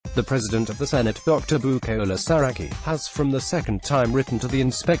The President of the Senate, Dr. Bukola Saraki, has from the second time written to the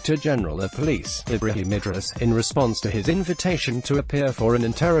Inspector General of Police, Ibrahim Idris, in response to his invitation to appear for an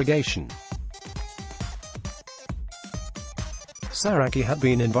interrogation. Saraki had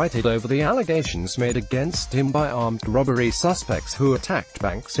been invited over the allegations made against him by armed robbery suspects who attacked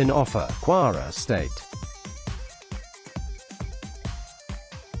banks in Offa, Kwara State.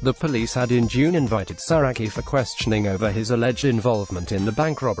 The police had in June invited Saraki for questioning over his alleged involvement in the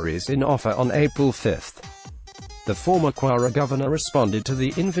bank robberies in Offa on April 5. The former Kwara governor responded to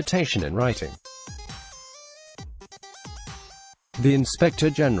the invitation in writing. The Inspector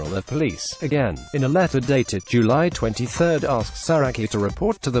General of Police, again, in a letter dated July 23, asked Saraki to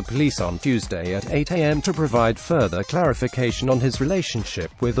report to the police on Tuesday at 8 a.m. to provide further clarification on his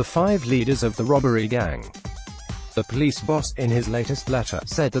relationship with the 5 leaders of the robbery gang. The police boss, in his latest letter,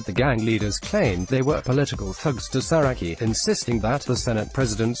 said that the gang leaders claimed they were political thugs to Saraki, insisting that the Senate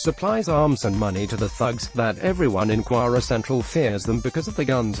president supplies arms and money to the thugs, that everyone in Kwara Central fears them because of the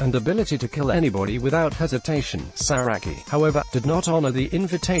guns and ability to kill anybody without hesitation. Saraki, however, did not honor the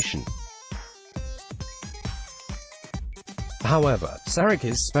invitation. However,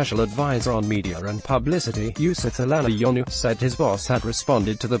 Saraki's special advisor on media and publicity, Yusuf Alanayonu, said his boss had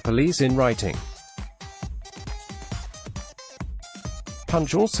responded to the police in writing.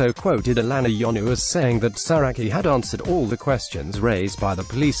 Punch also quoted Alanayonu as saying that Saraki had answered all the questions raised by the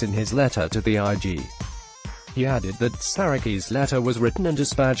police in his letter to the IG. He added that Saraki's letter was written and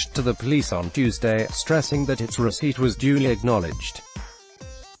dispatched to the police on Tuesday, stressing that its receipt was duly acknowledged.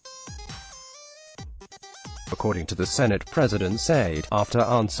 According to the Senate President's aide, after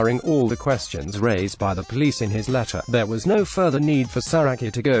answering all the questions raised by the police in his letter, there was no further need for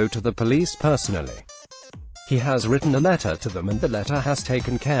Saraki to go to the police personally. He has written a letter to them and the letter has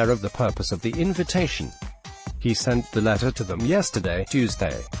taken care of the purpose of the invitation. He sent the letter to them yesterday,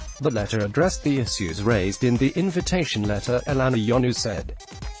 Tuesday. The letter addressed the issues raised in the invitation letter, Alanayonu said.